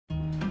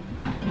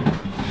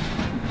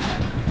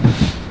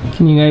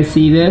Can you guys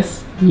see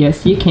this?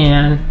 Yes, you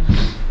can.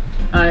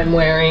 I'm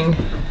wearing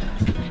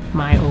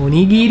my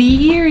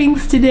onigiri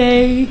earrings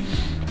today.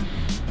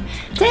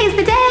 Today's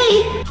the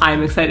day!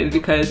 I'm excited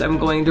because I'm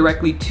going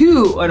directly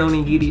to an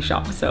onigiri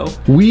shop, so.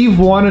 We've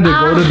wanted to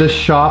go to this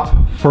shop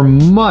for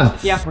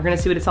months. Yeah, we're gonna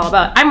see what it's all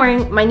about. I'm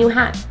wearing my new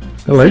hat.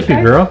 I like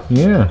it, girl.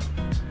 Yeah.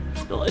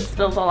 It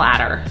spills the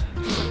ladder.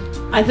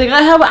 I think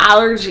I have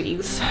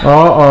allergies.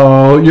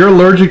 Uh-oh, you're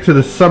allergic to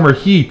the summer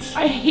heat.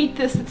 I hate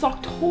this. It's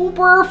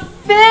October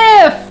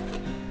 5th.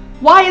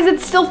 Why is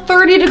it still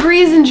 30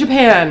 degrees in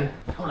Japan?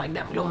 I don't like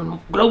that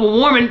global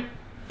warming.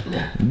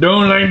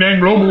 Don't like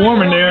that global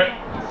warming there.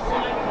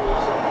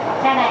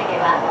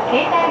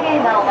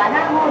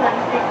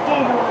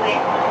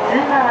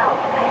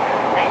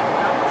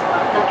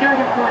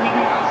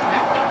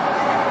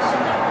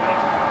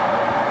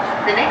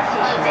 The next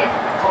station is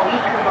YOU.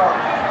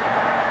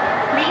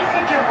 Please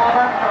set your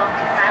mobile phone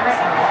to silent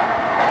mode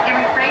and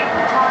refrain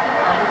from talking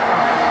on the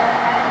phone.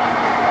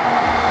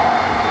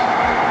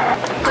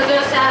 ご乗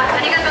車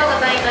ありがとうご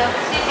ざいます。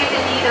新宿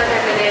に到着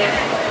です。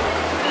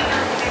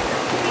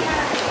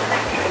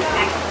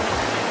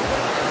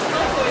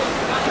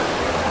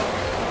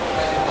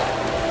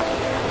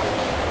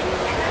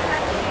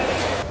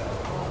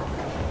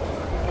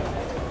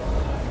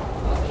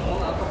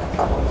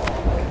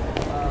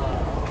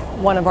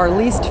One of our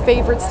least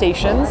favorite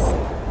stations.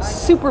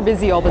 Super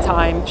busy all the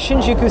time.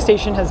 Shinjuku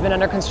Station has been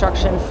under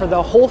construction for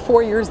the whole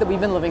 4 years that we've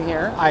been living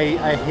here.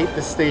 I hate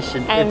this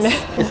station. And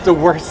it's the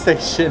worst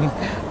station.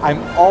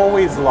 I'm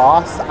always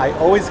lost. I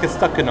always get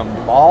stuck in a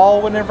mall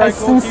whenever I go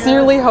here. I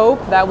sincerely hope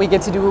that we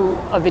get to do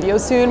a video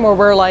soon where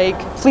we're like,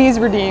 please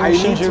redeem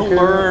Shinjuku. I need to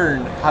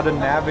learn how to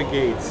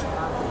navigate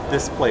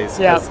this place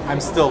because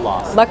I'm still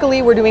lost.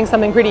 Luckily, we're doing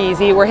something pretty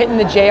easy. We're hitting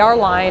the JR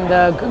line,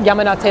 the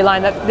Yamanate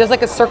line. There's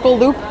like a circle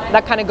loop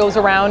that kind of goes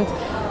around.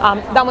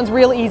 That one's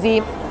real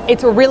easy.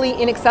 It's a really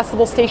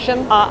inaccessible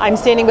station. I'm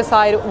standing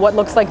beside what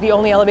looks like the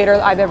only elevator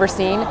I've ever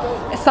seen.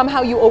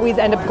 Somehow you always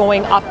end up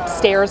going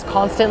upstairs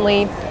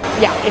constantly.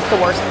 Yeah, it's the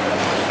worst.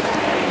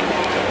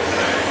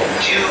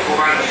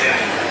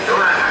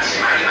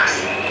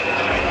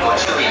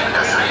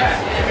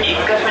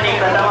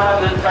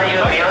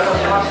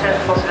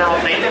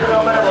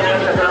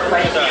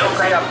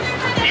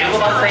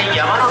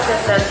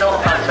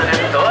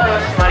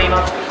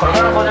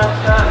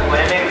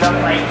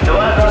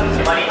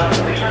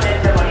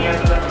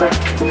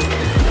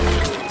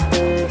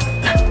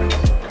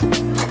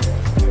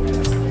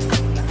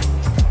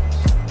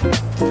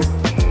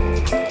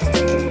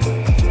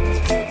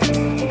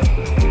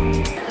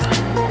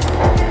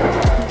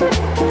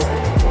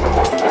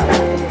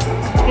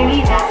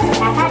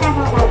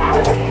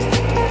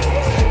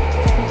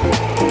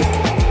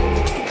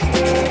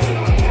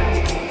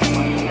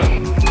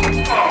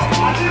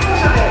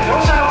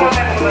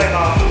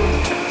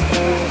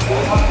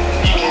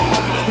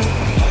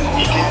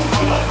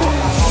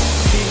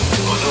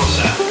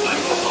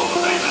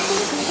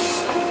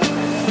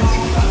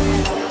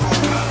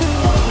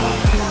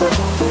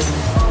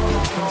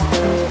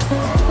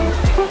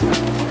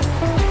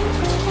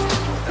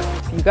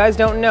 You guys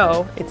don't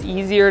know, it's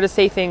easier to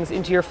say things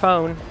into your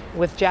phone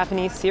with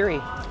Japanese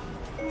Siri.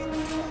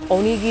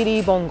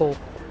 Onigiri Bongo.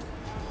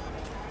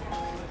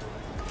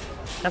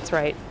 That's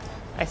right.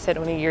 I said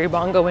Onigiri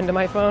Bongo into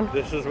my phone.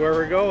 This is where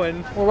we're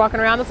going. We're walking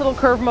around this little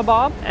curve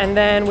mabob, and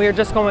then we're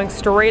just going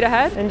straight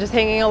ahead and just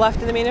hanging a left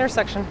in the main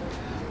intersection.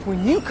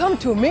 When you come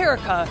to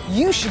America,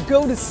 you should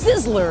go to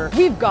Sizzler.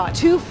 We've got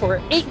 2 for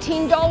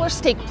 $18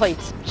 steak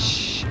plates.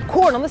 Shh.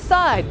 Corn on the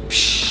side.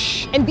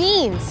 Shh. And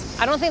beans.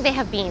 I don't think they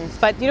have beans,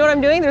 but you know what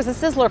I'm doing? There's a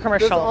Sizzler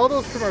commercial. There's all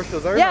those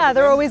commercials. Yeah,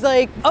 they're always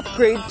like,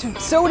 upgrade to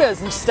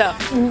sodas and stuff.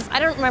 I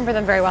don't remember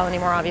them very well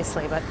anymore,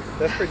 obviously, but.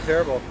 That's pretty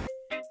terrible.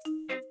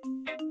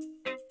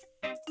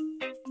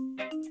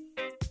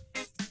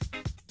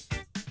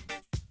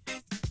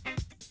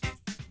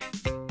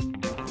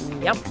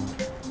 Yep.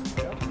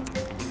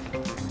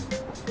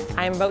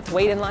 I'm about to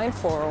wait in line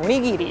for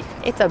onigiri.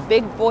 It's a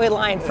big boy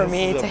line for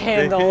me to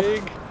handle.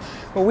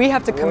 But we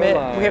have to commit.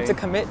 We have to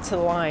commit to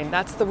the line.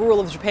 That's the rule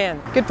of Japan.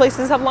 Good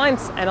places have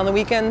lines, and on the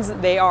weekends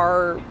they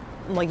are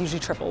like usually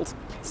tripled.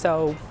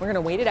 So we're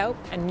gonna wait it out,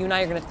 and you and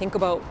I are gonna think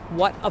about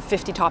what of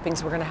 50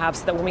 toppings we're gonna have,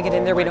 so that when we get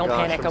in there we don't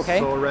panic. Okay?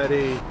 I'm so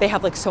ready. They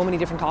have like so many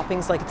different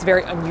toppings. Like it's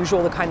very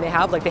unusual the kind they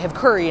have. Like they have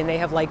curry, and they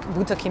have like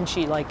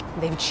Eatyourkimchi, like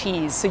they have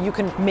cheese. So you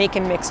can make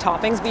and mix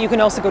toppings, but you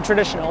can also go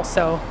traditional.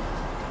 So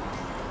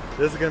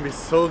this is gonna be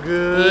so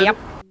good. Yep.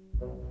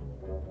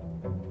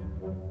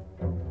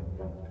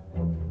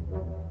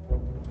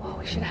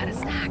 We should have had a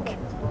snack.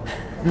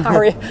 How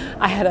are you?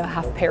 I had a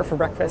half pear for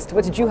breakfast.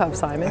 What did you have,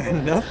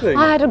 Simon? Nothing.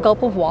 I had a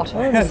gulp of water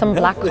and some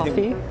black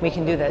coffee. We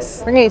can do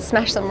this. We're gonna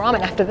smash some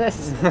ramen after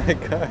this. Oh my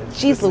God.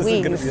 Jeez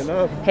Louise. This isn't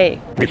gonna be enough. Hey.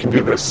 We can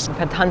do this. We've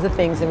had tons of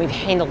things and we've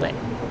handled it.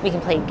 We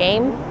can play a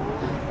game,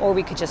 or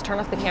we could just turn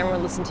off the camera,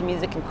 listen to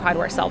music, and cry to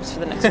ourselves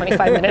for the next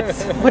 25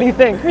 minutes. What do you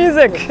think?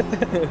 Music!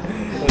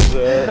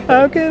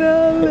 How can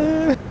I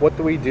live? What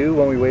do we do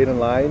when we wait in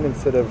line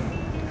instead of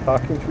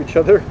talking to each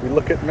other, we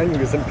look at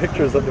menus and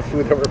pictures of the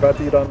food that we're about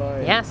to eat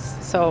online. Yes,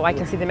 so I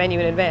can see the menu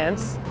in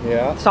advance.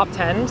 Yeah. Top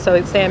 10, so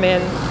it's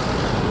salmon,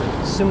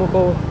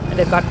 sumuko, and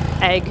they've got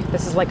egg.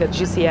 This is like a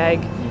juicy egg.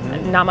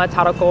 Nama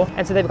taroko,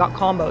 and so they've got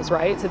combos,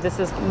 right? So this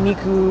is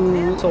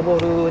niku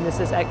soboru, and this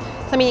is egg.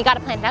 So I mean, you gotta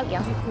plan it out, yo.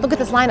 Look at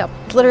this lineup.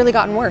 It's literally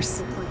gotten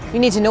worse. You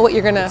need to know what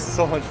you're gonna. It's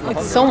so much longer.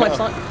 It's so much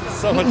longer.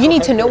 So much you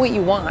need to know what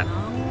you want.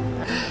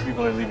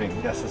 People are leaving.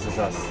 Yes, this is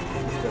us.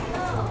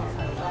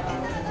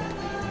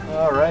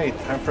 All right,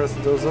 time for us to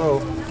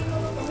dozo.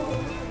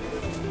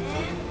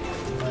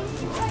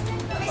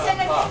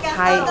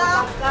 Hi.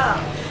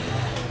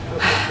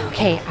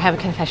 Okay, I have a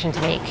confession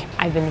to make.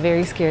 I've been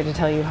very scared to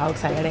tell you how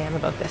excited I am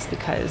about this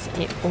because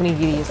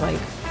onigiri is like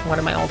one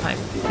of my all-time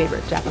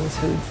favorite Japanese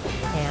foods,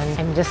 and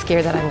I'm just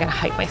scared that I'm gonna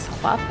hype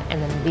myself up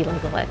and then be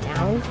like let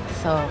down.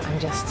 So I'm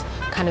just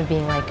kind of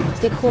being like,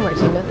 stay cool,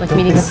 Martina, like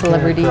meeting a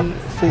celebrity food.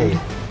 Hey,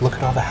 look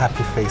at all the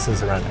happy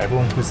faces around.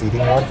 Everyone who's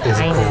eating one is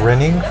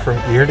grinning from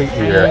ear to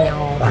ear. I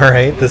know. All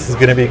right, this is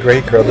gonna be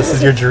great, girl. This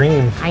is your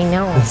dream. I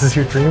know. This is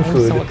your dream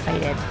food. I'm so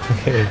excited.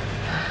 Okay.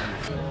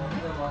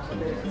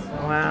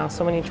 Wow,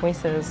 so many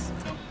choices.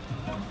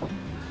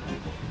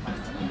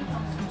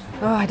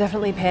 Oh, I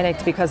definitely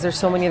panicked because there's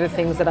so many other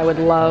things that I would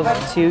love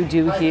to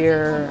do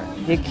here.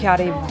 The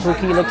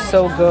kyaribuki looks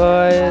so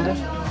good.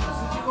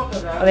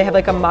 Oh, they have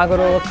like a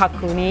maguro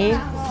kakuni.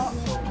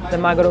 The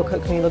maguro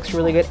kakuni looks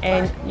really good.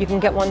 And you can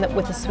get one that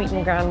with a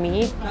sweetened ground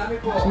meat.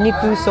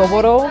 Niku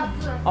soboro.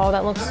 Oh,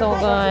 that looks so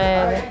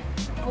good.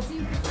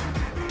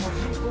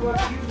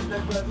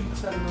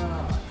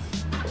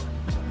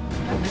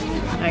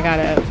 I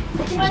gotta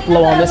just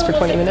blow on this for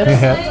 20 minutes.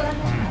 Yeah.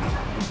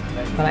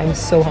 But I'm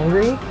so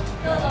hungry.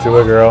 Do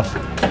it, girl.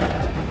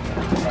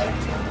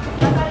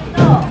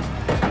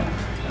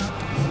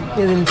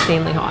 It's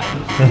insanely hot.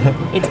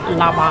 It's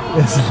lava.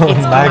 It's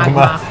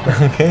magma.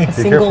 Okay, A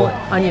single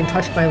onion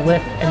touched my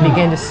lip and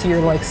began to sear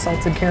like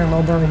salted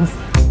caramel burns.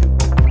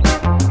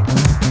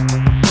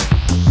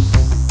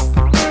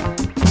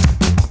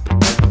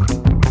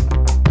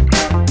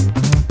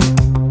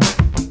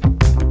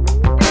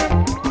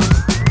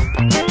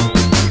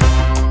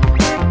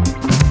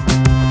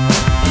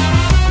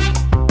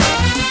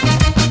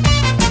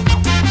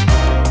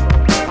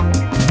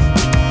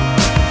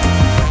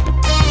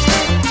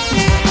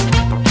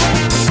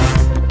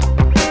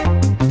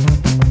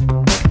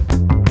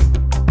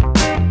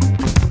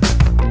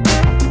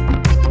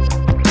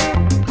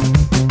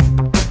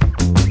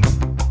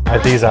 Are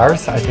these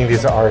ours? I think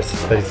these are ours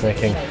that he's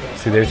making.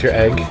 See, there's your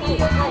egg.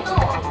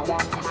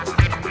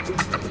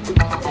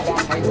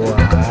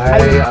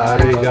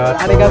 Arigato.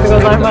 Arigato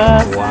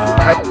gozaimasu.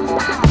 Wow.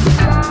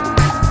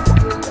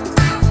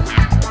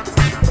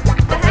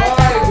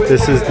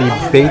 This is the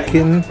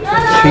bacon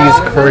cheese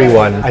curry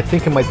one. I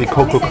think it might be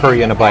cocoa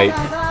curry in a bite.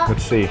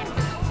 Let's see.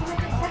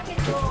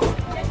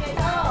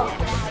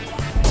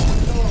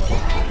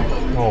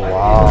 Oh,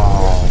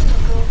 wow.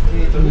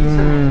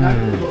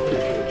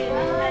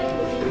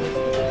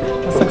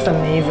 This looks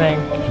amazing.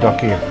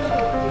 Ducky. You've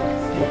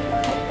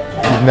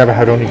never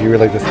had onigiri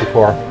like this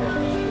before.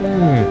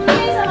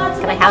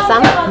 Can I have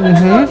some?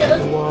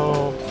 Mm-hmm.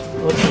 Whoa,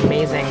 it looks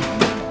amazing.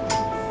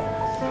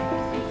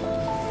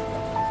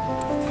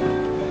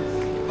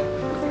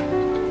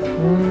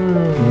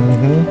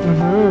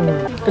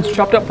 It's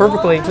chopped up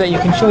perfectly so that you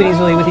can chew it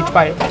easily with each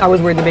bite. I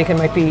was worried the bacon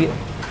might be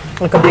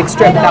like a big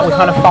strip that would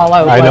kind of fall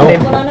out. I know.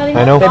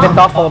 They've been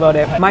thoughtful about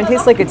it. Mine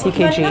tastes like a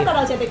TKG.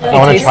 I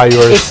want to try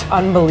yours. It's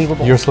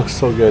unbelievable. Yours looks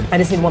so good. I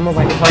just need one more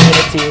bite before I give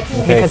it to you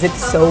because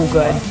it's so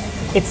good.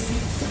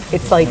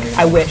 It's like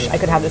I wish I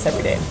could have this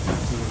every day.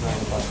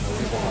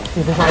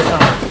 You can try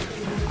some.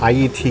 I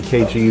eat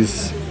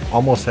TKGs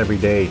almost every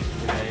day.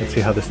 Let's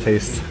see how this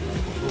tastes.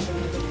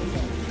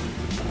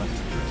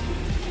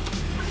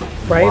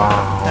 Right?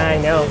 Wow. I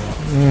know.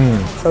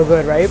 So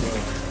good, right?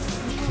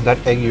 That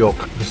egg yolk,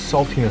 the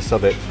saltiness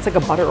of it. It's like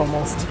a butter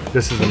almost.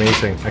 This is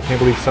amazing. I can't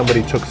believe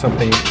somebody took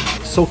something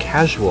so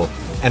casual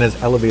and has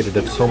elevated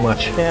it so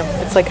much. Yeah,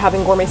 it's like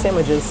having gourmet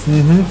sandwiches.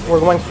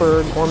 We're going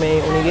for gourmet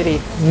onigiri.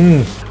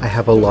 I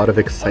have a lot of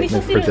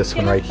excitement for this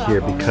one right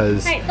here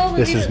because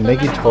this is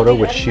negitoro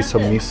with shiso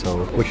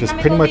miso, which is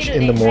pretty much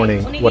in the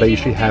morning. What I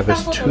usually have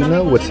is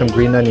tuna with some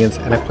green onions,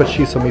 and I put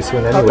shiso miso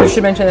in I anyway.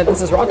 should mention that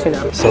this is raw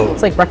tuna. So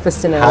it's like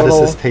breakfast in a how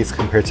little... does this taste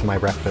compared to my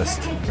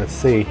breakfast? Let's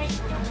see.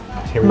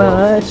 Here we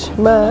much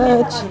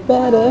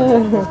better.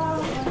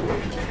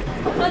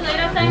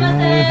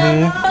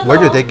 Where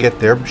did they get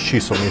their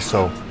shiso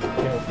miso?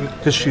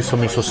 This shiso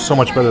miso is so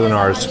much better than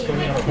ours.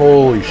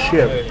 Holy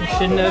shit. You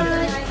shouldn't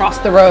have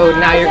crossed the road.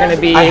 Now you're going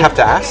to be... I have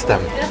to ask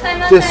them.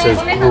 This is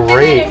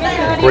great.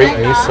 Great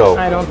miso.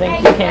 I don't think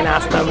you can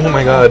ask them. Oh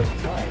my god.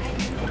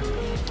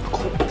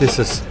 This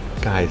is...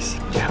 Guys,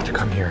 you have to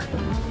come here.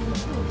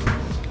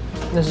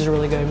 This is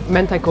really good.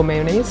 Mentaiko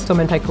mayonnaise. So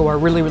mentaiko are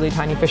really, really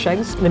tiny fish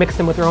eggs. They mix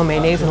them with their own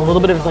mayonnaise and a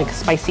little bit of like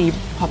spicy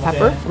hot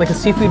pepper, like a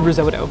seafood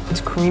risotto.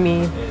 It's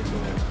creamy.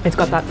 It's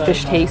got that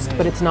fish taste,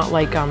 but it's not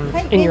like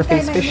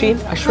in-your-face fishy.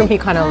 A shrimpy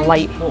kind of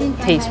light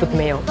taste with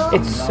mayo.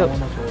 It's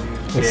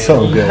It's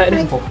so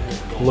good.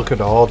 Look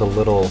at all the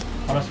little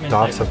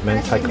dots of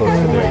mentaiko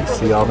there. You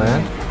see all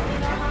that?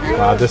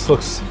 Wow, this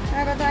looks...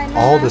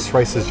 All this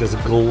rice is just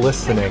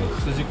glistening.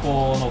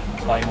 Oh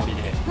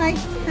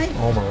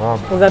my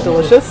god. Was that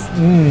delicious?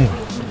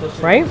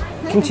 Right?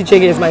 Kimchi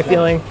jjigae is my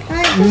feeling.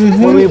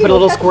 When we put a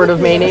little squirt of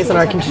mayonnaise in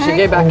our kimchi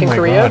jjigae back in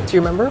Korea, do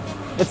you remember?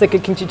 It's like a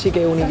kimchi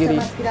jjigae onigiri.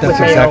 That's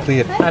exactly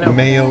it.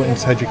 Mayo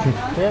inside your kimchi.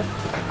 Yeah.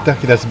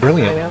 That's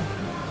brilliant.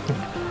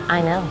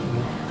 I know.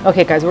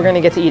 Okay guys, we're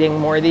gonna get to eating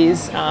more of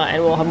these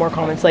and we'll have more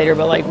comments later,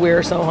 but like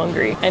we're so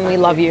hungry and we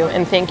love you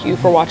and thank you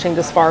for watching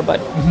this far,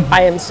 but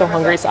I am so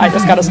hungry so I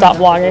just gotta stop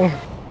vlogging.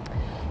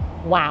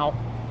 Wow,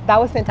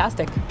 that was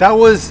fantastic. That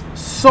was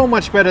so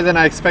much better than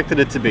I expected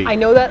it to be. I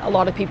know that a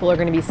lot of people are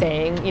gonna be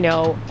saying, you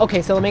know,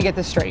 okay, so let me get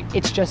this straight.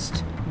 It's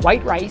just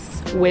white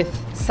rice with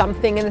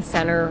something in the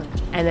center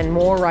and then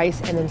more rice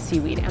and then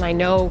seaweed. And I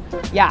know,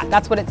 yeah,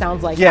 that's what it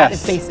sounds like at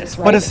its basis,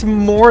 right? But it's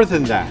more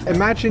than that.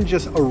 Imagine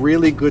just a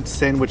really good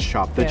sandwich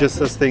shop that just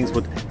does things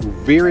with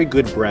very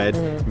good bread,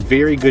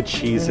 very good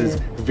cheeses,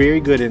 very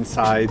good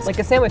insides. Like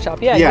a sandwich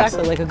shop, yeah,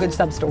 exactly, like a good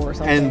sub store or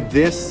something. And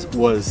this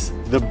was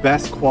the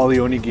best quality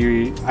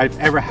onigiri I've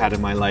ever had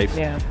in my life.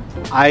 Yeah.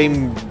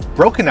 I'm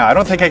broken now. I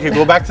don't think I could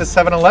go back to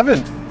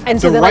 7-Eleven. And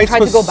so the then rice I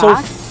tried to go was so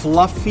back.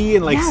 fluffy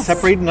and like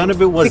separated. None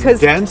of it was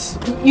dense.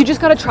 You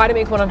just got to try to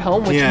make one at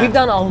home, which we've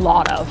done a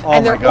lot of. Oh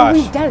and they're my gosh.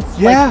 always dense.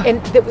 Yeah. Like,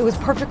 and it was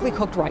perfectly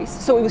cooked rice.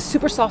 So it was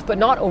super soft, but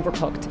not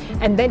overcooked.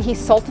 And then he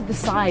salted the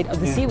side of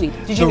the seaweed.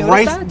 Did you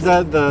notice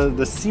that?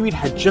 The seaweed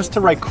had just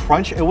the right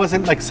crunch. It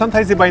wasn't like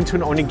sometimes they bite into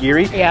an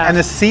onigiri and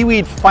the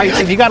seaweed fights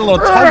and you got a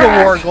little tug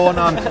of war going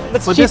on.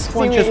 But this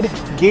one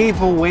just gave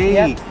away.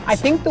 Yep. I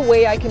think the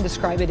way I can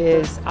describe it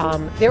is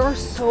there are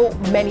so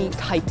many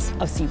types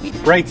of seaweed.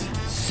 Right.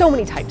 So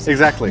many types.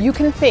 Exactly. You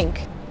can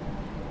think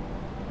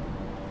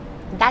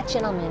that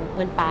gentleman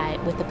went by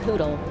with a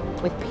poodle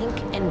with pink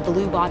and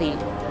blue body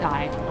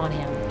dye on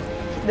him.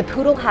 the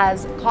poodle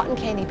has cotton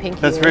candy pink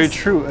ears. That's very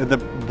true. The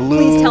blue.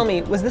 Please tell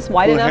me, was this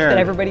wide enough hair. that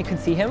everybody could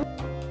see him?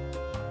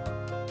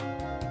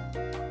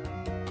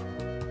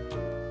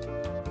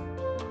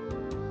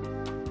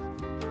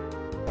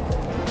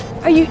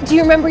 Do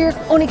you remember your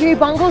Onigiri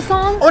Bongo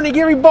song?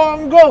 Onigiri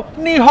Bongo,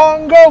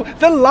 Nihongo,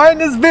 the line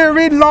is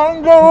very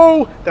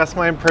longo. That's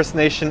my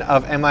impersonation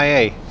of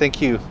MIA.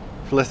 Thank you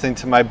for listening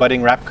to my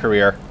budding rap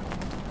career.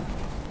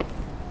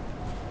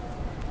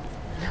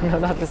 No,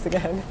 not this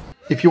again.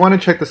 If you want to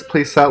check this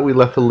place out, we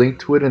left a link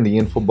to it in the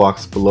info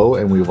box below,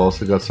 and we've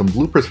also got some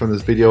bloopers from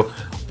this video.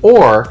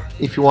 Or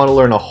if you want to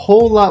learn a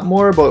whole lot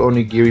more about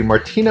onigiri,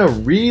 Martina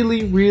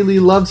really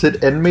loves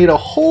it and made a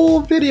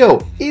whole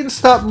video in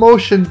stop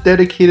motion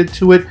dedicated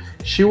to it.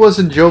 She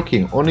wasn't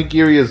joking.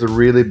 Onigiri is a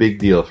really big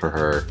deal for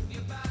her.